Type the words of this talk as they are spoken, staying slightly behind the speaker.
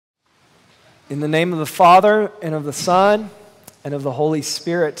In the name of the Father, and of the Son, and of the Holy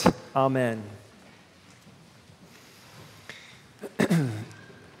Spirit. Amen.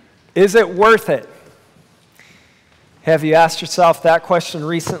 Is it worth it? Have you asked yourself that question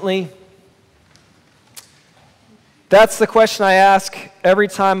recently? That's the question I ask every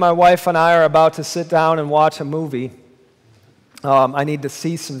time my wife and I are about to sit down and watch a movie. I need to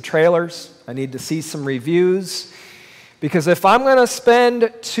see some trailers. I need to see some reviews. Because if I'm going to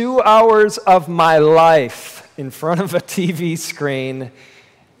spend 2 hours of my life in front of a TV screen,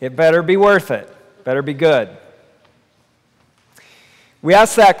 it better be worth it. Better be good. We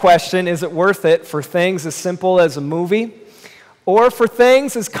ask that question, is it worth it, for things as simple as a movie, or for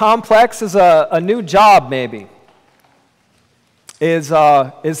things as complex as a new job, maybe? Is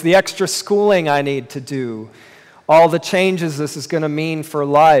the extra schooling I need to do, all the changes this is going to mean for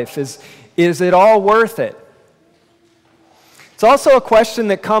life, is it all worth it? It's also a question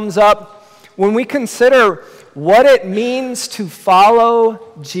that comes up when we consider what it means to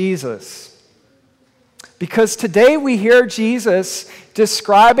follow Jesus. Because today we hear Jesus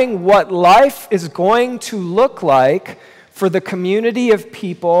describing what life is going to look like for the community of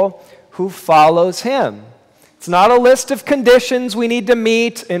people who follows him. It's not a list of conditions we need to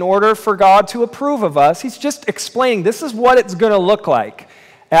meet in order for God to approve of us. He's just explaining this is what it's going to look like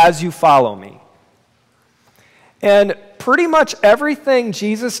as you follow me. And pretty much everything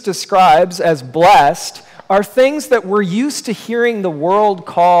Jesus describes as blessed are things that we're used to hearing the world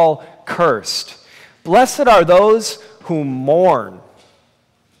call cursed. Blessed are those who mourn.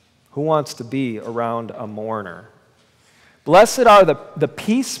 Who wants to be around a mourner? Blessed are the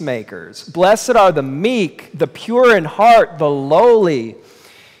peacemakers. Blessed are the meek, the pure in heart, the lowly,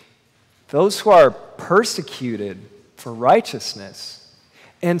 those who are persecuted for righteousness.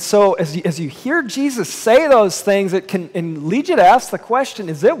 And so as you hear Jesus say those things, it can lead you to ask the question,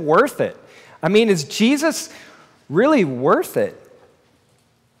 is it worth it? I mean, is Jesus really worth it?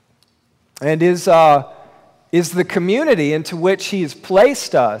 And is the community into which he has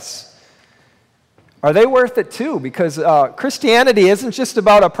placed us, are they worth it too? Because Christianity isn't just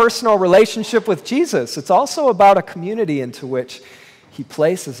about a personal relationship with Jesus. It's also about a community into which he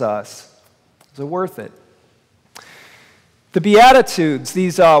places us. Is it worth it? The Beatitudes,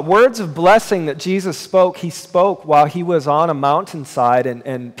 these words of blessing that Jesus spoke, he spoke while he was on a mountainside,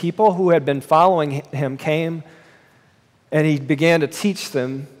 and people who had been following him came, and he began to teach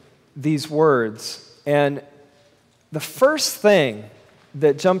them these words. And the first thing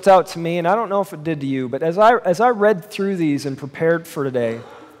that jumped out to me, and I don't know if it did to you, but as I read through these and prepared for today,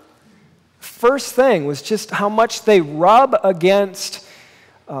 first thing was just how much they rub against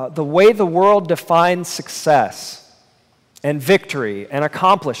the way the world defines success and victory and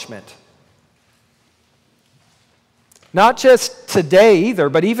accomplishment. Not just today either,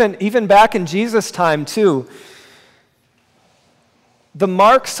 but even back in Jesus' time too. The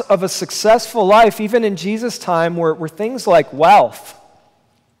marks of a successful life, even in Jesus' time, were things like wealth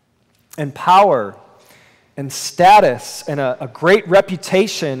and power and status and a great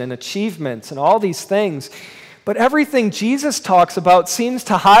reputation and achievements and all these things. But everything Jesus talks about seems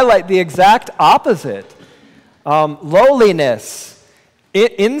to highlight the exact opposite. Lowliness,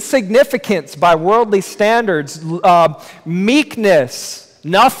 insignificance by worldly standards, meekness,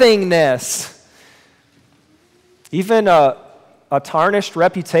 nothingness, even a tarnished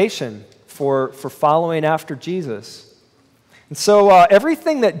reputation for following after Jesus. And so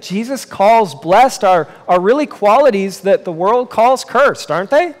everything that Jesus calls blessed are really qualities that the world calls cursed,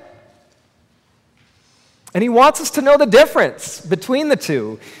 aren't they? And he wants us to know the difference between the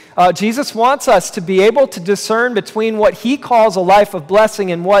two. Jesus wants us to be able to discern between what he calls a life of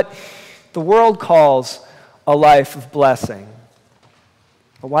blessing and what the world calls a life of blessing.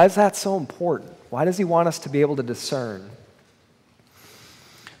 But why is that so important? Why does he want us to be able to discern?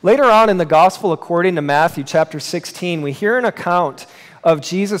 Later on in the Gospel according to Matthew chapter 16, we hear an account of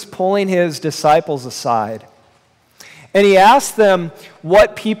Jesus pulling his disciples aside. And he asked them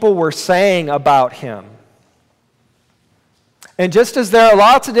what people were saying about him. And just as there are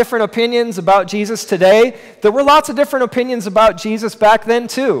lots of different opinions about Jesus today, there were lots of different opinions about Jesus back then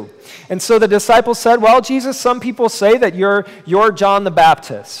too. And so the disciples said, well, Jesus, some people say that you're John the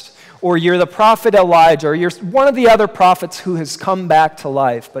Baptist, or you're the prophet Elijah, or you're one of the other prophets who has come back to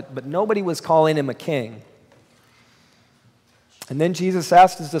life. But nobody was calling him a king. And then Jesus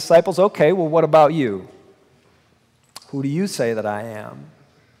asked his disciples, okay, well, what about you? Who do you say that I am?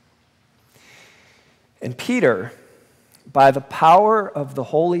 And Peter, by the power of the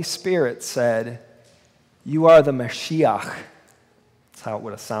Holy Spirit, said, you are the Mashiach. That's how it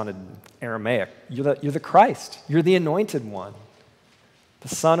would have sounded in Aramaic. You're the Christ. You're the anointed one. the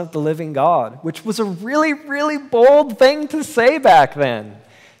Son of the living God, which was a really, really bold thing to say back then.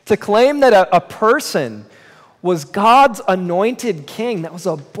 To claim that a person was God's anointed king, that was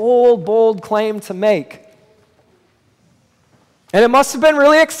a bold, bold claim to make. And it must have been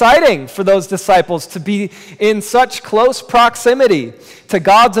really exciting for those disciples to be in such close proximity to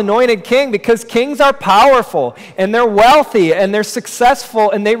God's anointed king, because kings are powerful, and they're wealthy, and they're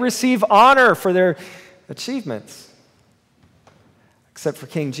successful, and they receive honor for their achievements. Except for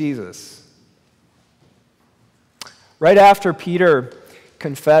King Jesus. Right after Peter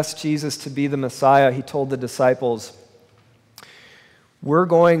confessed Jesus to be the Messiah, he told the disciples, "We're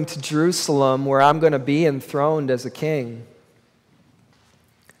going to Jerusalem where I'm going to be enthroned as a king.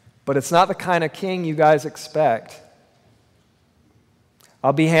 But it's not the kind of king you guys expect.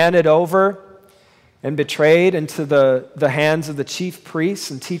 I'll be handed over and betrayed into the hands of the chief priests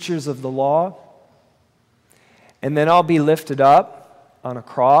and teachers of the law. And then I'll be lifted up on a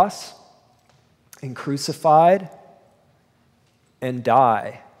cross and crucified and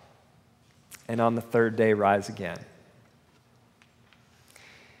die, and on the third day rise again."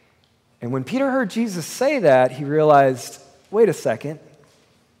 And when Peter heard Jesus say that, he realized, wait a second,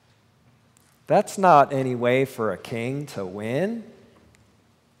 that's not any way for a king to win.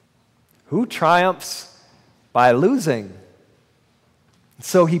 Who triumphs by losing?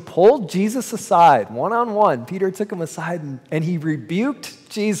 So he pulled Jesus aside, one-on-one. Peter took him aside and he rebuked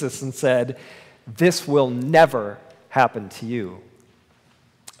Jesus and said, "This will never happen to you."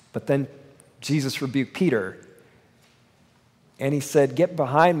 But then Jesus rebuked Peter and he said, "Get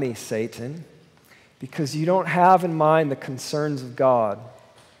behind me, Satan, because you don't have in mind the concerns of God.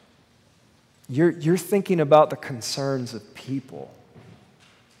 You're thinking about the concerns of people."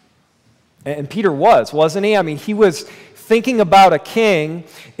 And Peter wasn't he? I mean, he was thinking about a king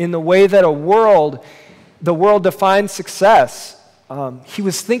in the way that the world defines success. He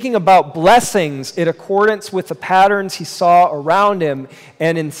was thinking about blessings in accordance with the patterns he saw around him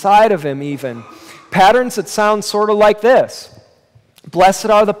and inside of him even. Patterns that sound sort of like this. "Blessed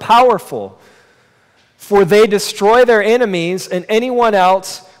are the powerful, for they destroy their enemies and anyone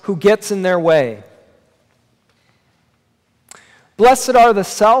else who gets in their way. Blessed are the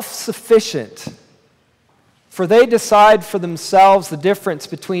self-sufficient, for they decide for themselves the difference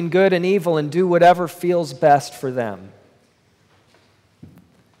between good and evil and do whatever feels best for them.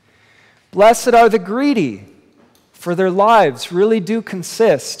 Blessed are the greedy, for their lives really do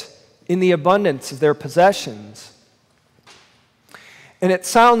consist in the abundance of their possessions." And it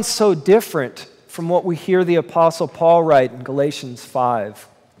sounds so different from what we hear the Apostle Paul write in Galatians 5,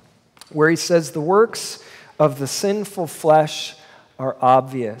 where he says, "The works of the sinful flesh are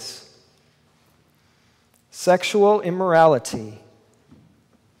obvious: sexual immorality,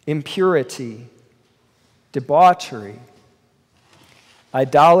 impurity, debauchery,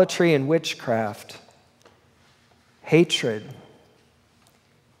 idolatry and witchcraft, hatred,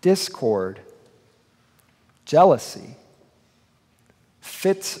 discord, jealousy,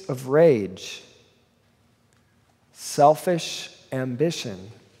 fits of rage, selfish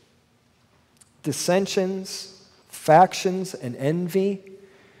ambition, dissensions, factions and envy,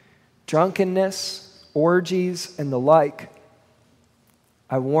 drunkenness, orgies, and the like.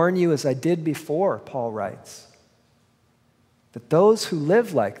 I warn you, as I did before," Paul writes, "that those who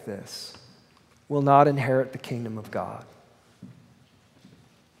live like this will not inherit the kingdom of God."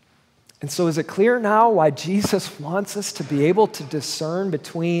 And so is it clear now why Jesus wants us to be able to discern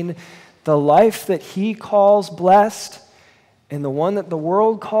between the life that he calls blessed and the one that the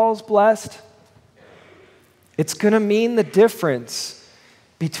world calls blessed? It's going to mean the difference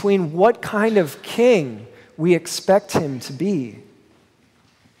between what kind of king we expect him to be.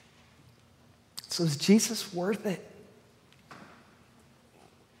 So is Jesus worth it?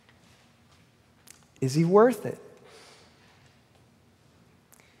 Is he worth it?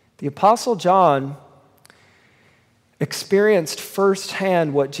 The Apostle John experienced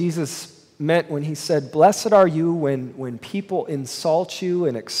firsthand what Jesus meant when he said, "Blessed are you when people insult you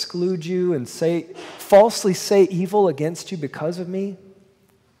and exclude you and falsely say evil against you because of me."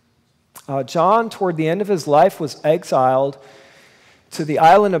 John, toward the end of his life, was exiled to the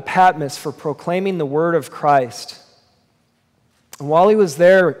island of Patmos for proclaiming the word of Christ. And while he was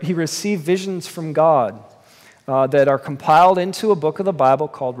there, he received visions from God that are compiled into a book of the Bible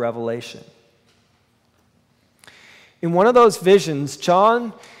called Revelation. In one of those visions,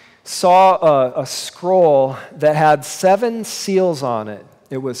 John saw a scroll that had 7 seals on it.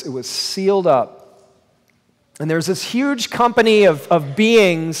 It was sealed up. And there's this huge company of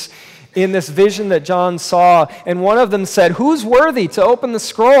beings in this vision that John saw, and one of them said, "Who's worthy to open the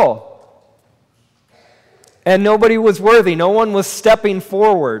scroll?" and nobody was worthy. No one was stepping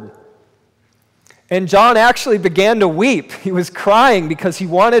forward. And John actually began to weep. He was crying because he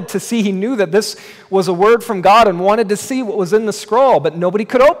wanted to see, he knew that this was a word from God and wanted to see what was in the scroll, but nobody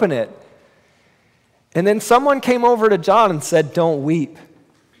could open it. And then someone came over to John and said, "Don't weep,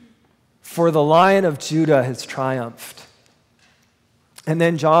 for the Lion of Judah has triumphed." And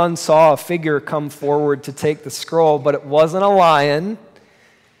then John saw a figure come forward to take the scroll, but it wasn't a lion,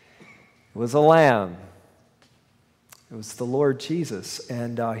 it was a lamb. It was the Lord Jesus,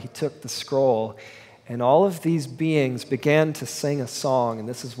 and he took the scroll, and all of these beings began to sing a song, and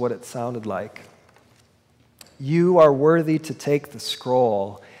this is what it sounded like. "You are worthy to take the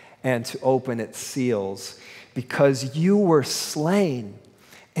scroll and to open its seals, because you were slain,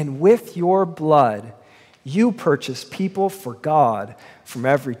 and with your blood you purchased people for God from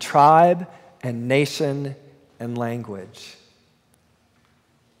every tribe and nation and language."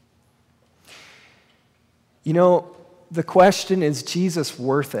 You know, the question, is Jesus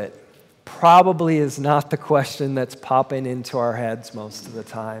worth it? Probably is not the question that's popping into our heads most of the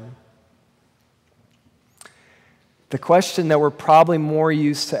time. The question that we're probably more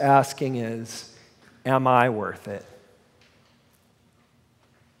used to asking is, am I worth it?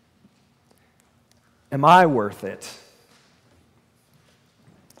 Am I worth it?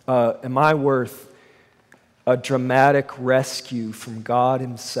 Am I worth a dramatic rescue from God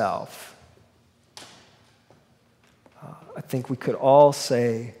Himself? I think we could all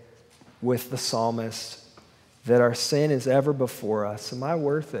say with the psalmist that our sin is ever before us. Am I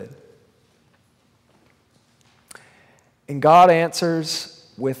worth it? And God answers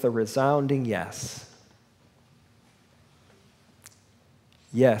with a resounding yes.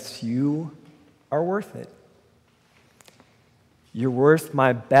 Yes, you are worth it. You're worth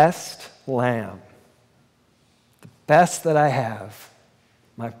my best lamb, the best that I have,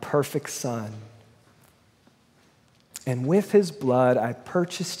 my perfect son. And with His blood, I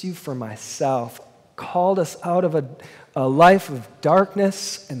purchased you for myself, called us out of a life of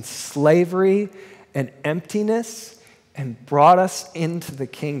darkness and slavery and emptiness, and brought us into the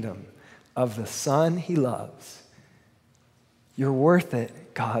kingdom of the Son He loves. You're worth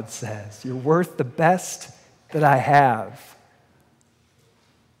it, God says. You're worth the best that I have.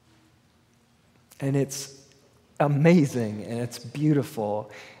 And it's amazing and it's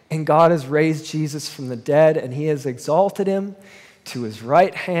beautiful. And God has raised Jesus from the dead, and He has exalted Him to His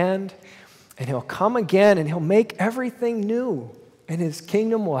right hand, and He'll come again, and He'll make everything new, and His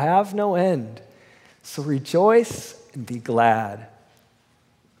kingdom will have no end. So rejoice and be glad.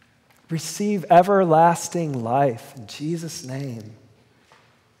 Receive everlasting life in Jesus' name.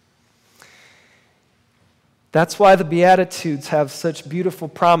 That's why the Beatitudes have such beautiful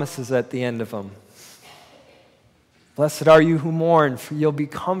promises at the end of them. Blessed are you who mourn, for you'll be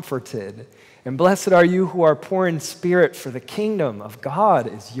comforted. And blessed are you who are poor in spirit, for the kingdom of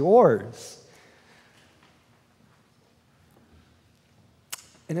God is yours.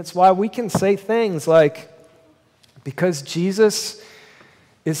 And it's why we can say things like, because Jesus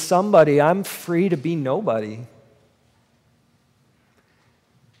is somebody, I'm free to be nobody.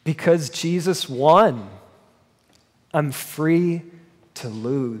 Because Jesus won, I'm free to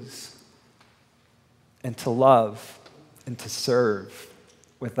lose and to love and to serve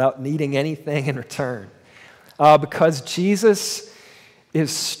without needing anything in return. Because Jesus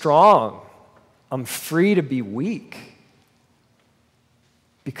is strong, I'm free to be weak.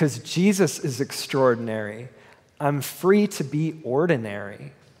 Because Jesus is extraordinary, I'm free to be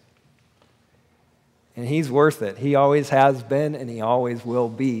ordinary. And He's worth it. He always has been, and He always will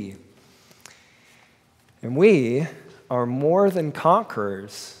be. And we are more than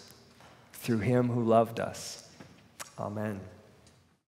conquerors through Him who loved us. Amen.